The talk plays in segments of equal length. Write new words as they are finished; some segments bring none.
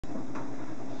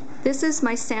This is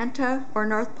my Santa or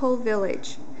Northpole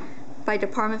Village by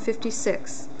Department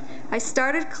 56. I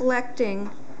started collecting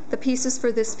the pieces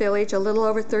for this village a little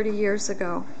over 30 years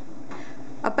ago.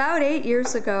 About 8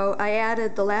 years ago, I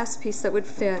added the last piece that would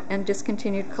fit and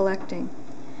discontinued collecting.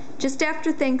 Just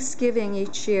after Thanksgiving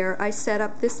each year, I set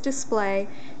up this display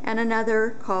and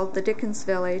another called the Dickens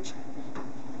Village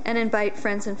and invite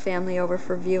friends and family over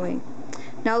for viewing.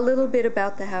 Now a little bit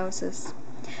about the houses.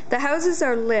 The houses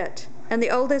are lit, and the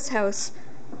oldest house,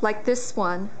 like this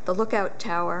one, the lookout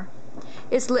tower,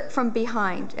 is lit from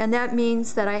behind, and that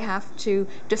means that I have to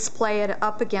display it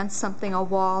up against something, a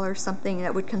wall or something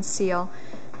that would conceal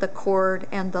the cord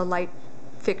and the light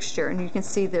fixture. And you can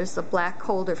see there's the black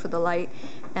holder for the light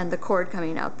and the cord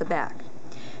coming out the back.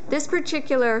 This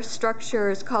particular structure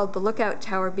is called the lookout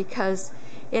tower because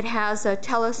it has a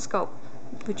telescope,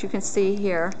 which you can see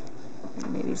here.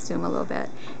 Maybe zoom a little bit.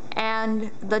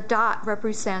 And the dot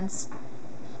represents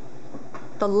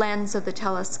the lens of the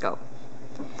telescope.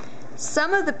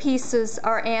 Some of the pieces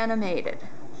are animated,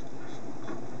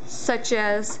 such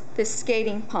as this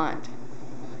skating pond.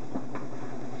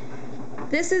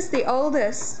 This is the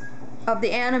oldest of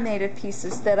the animated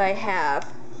pieces that I have,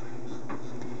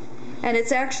 and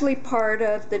it's actually part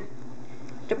of the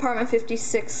Department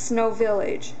 56 Snow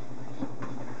Village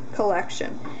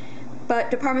collection. But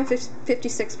Department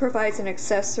 56 provides an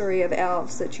accessory of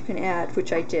elves that you can add,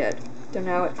 which I did. So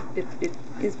now it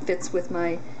fits with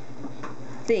my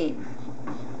theme.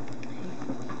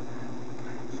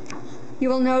 You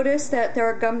will notice that there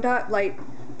are gum dot light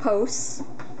posts.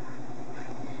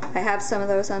 I have some of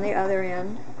those on the other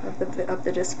end of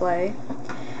the display.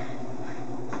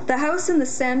 The house in the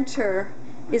center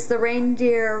is the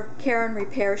Reindeer Care and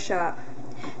Repair Shop.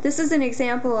 This is an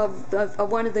example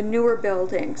of one of the newer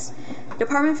buildings.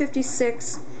 Department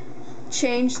 56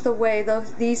 changed the way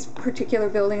these particular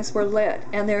buildings were lit,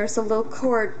 and there's a little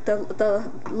cord.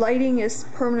 The lighting is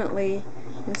permanently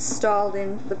installed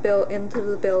into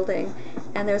the building,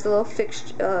 and there's a little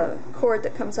fixed cord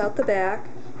that comes out the back,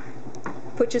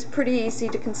 which is pretty easy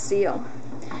to conceal.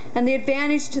 And the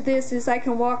advantage to this is I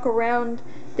can walk around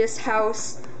this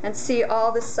house and see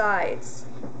all the sides.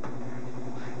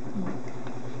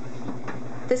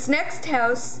 This next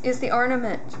house is the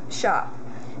ornament shop,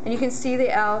 and you can see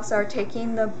the elves are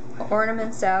taking the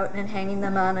ornaments out and hanging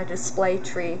them on a display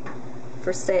tree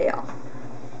for sale.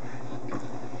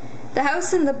 The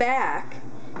house in the back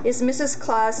is Mrs.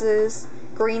 Claus's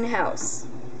greenhouse.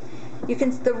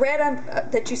 The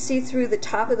red that you see through the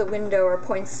top of the window are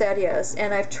poinsettias,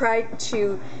 and I've tried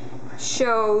to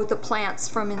show the plants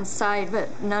from inside, but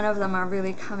none of them are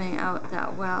really coming out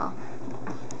that well.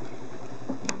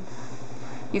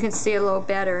 You can see a little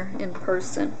better in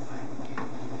person.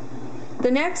 The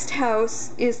next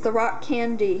house is the Rock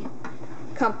Candy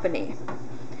Company,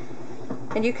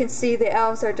 and you can see the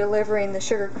elves are delivering the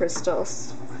sugar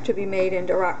crystals to be made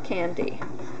into rock candy.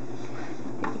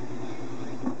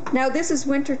 Now this is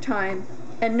winter time,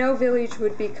 and no village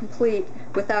would be complete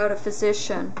without a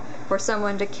physician or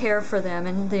someone to care for them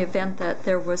in the event that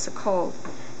there was a cold.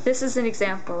 This is an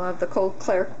example of the cold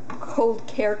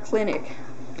care clinic.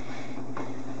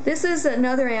 This is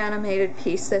another animated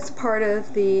piece that's part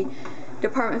of the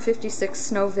Department 56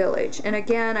 Snow Village, and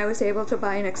again I was able to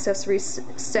buy an accessory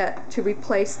set to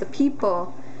replace the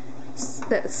people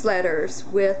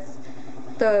sledders with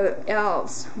the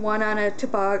elves,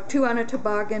 two on a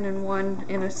toboggan and one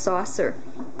in a saucer.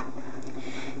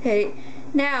 Okay,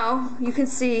 now you can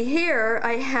see here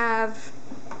I have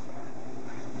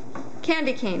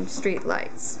candy cane street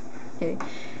lights. Okay.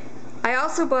 I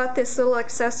also bought this little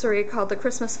accessory called the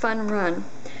Christmas Fun Run,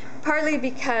 partly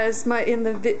because in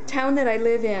the town that I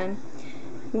live in,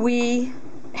 we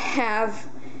have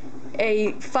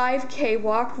a 5K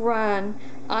walk run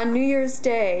on New Year's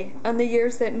Day, on the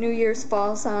years that New Year's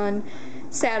falls on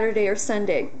Saturday or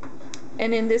Sunday.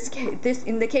 And in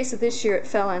the case of this year, it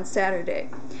fell on Saturday.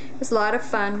 It was a lot of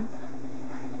fun.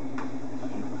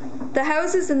 The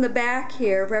houses in the back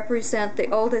here represent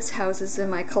the oldest houses in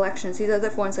my collections. These are the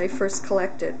ones I first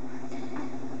collected.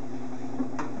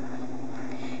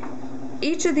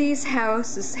 Each of these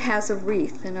houses has a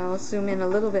wreath, and I'll zoom in a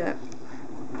little bit.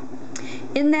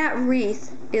 In that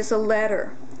wreath is a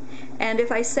letter, and if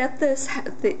I set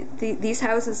these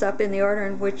houses up in the order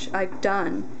in which I've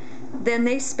done, then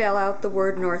they spell out the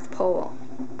word Northpole.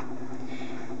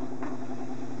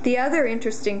 The other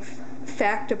interesting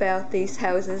fact about these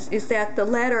houses is that the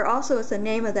letter also is the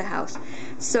name of the house.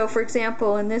 So for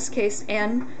example, in this case,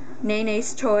 N,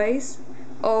 Nene's Toys,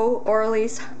 O,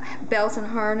 Orly's Bells and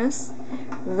Harness,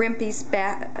 Rimpy's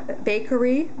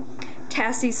Bakery,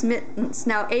 Tassie's Mittens.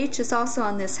 Now H is also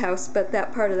on this house, but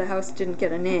that part of the house didn't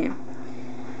get a name.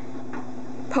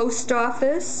 Post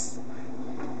office.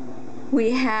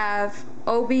 We have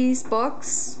Obie's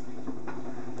Books,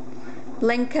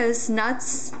 Lenka's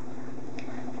Nuts,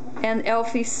 and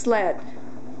Elfie's Sled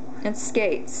and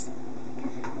Skates.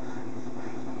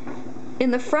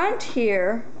 In the front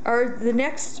here are the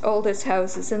next oldest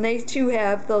houses, and they too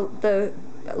have the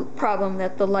problem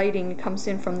that the lighting comes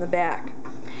in from the back.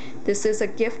 This is a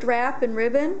gift wrap and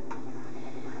ribbon,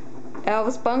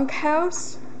 Al's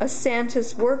bunkhouse, a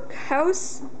Santa's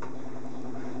workhouse,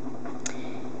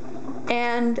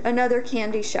 and another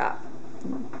candy shop.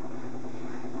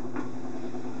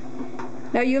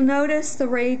 Now you'll notice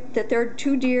that there are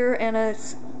 2 deer and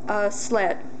a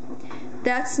sled.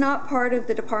 That's not part of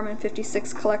the Department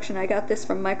 56 collection. I got this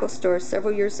from Michael's Stores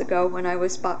several years ago when I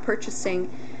was purchasing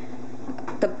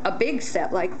a big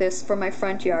set like this for my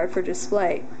front yard for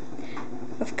display.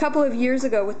 A couple of years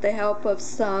ago, with the help of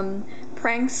some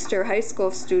prankster high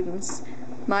school students,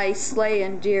 my sleigh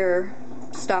and deer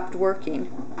stopped working.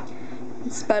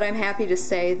 But I'm happy to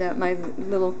say that my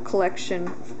little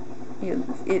collection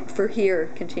for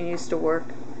here continues to work.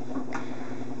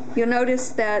 You'll notice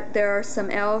that there are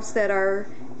some elves that are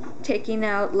taking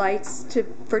out lights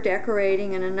for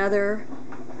decorating, and another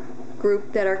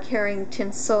group that are carrying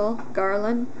tinsel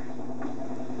garland.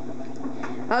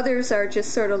 Others are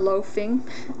just sort of loafing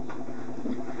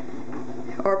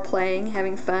or playing,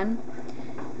 having fun.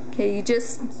 Okay, you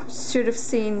just should have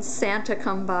seen Santa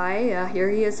come by. Here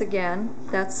he is again.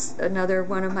 That's another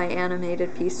one of my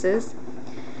animated pieces.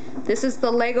 This is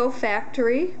the Lego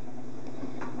factory,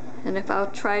 and if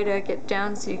I'll try to get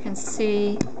down so you can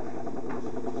see,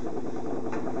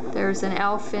 there's an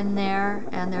elf in there,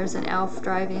 and there's an elf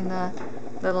driving the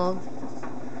little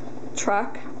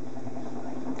truck.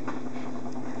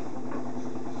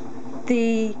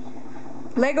 The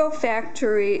Lego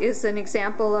factory is an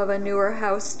example of a newer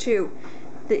house too.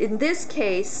 In this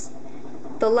case,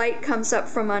 the light comes up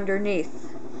from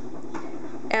underneath,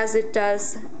 as it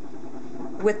does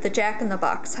with the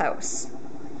Jack-in-the-Box house.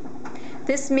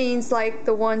 This means, like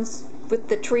the ones with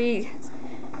the tree,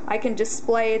 I can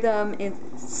display them in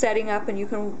setting up, and you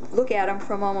can look at them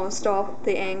from almost all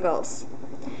the angles.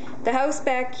 The house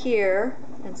back here,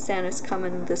 and Santa's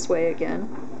coming this way again.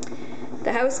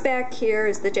 The house back here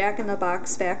is the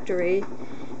Jack-in-the-Box factory,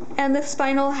 and this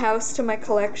final house to my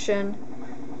collection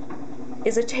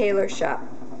is a tailor shop.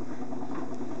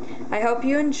 I hope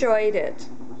you enjoyed it.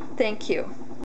 Thank you.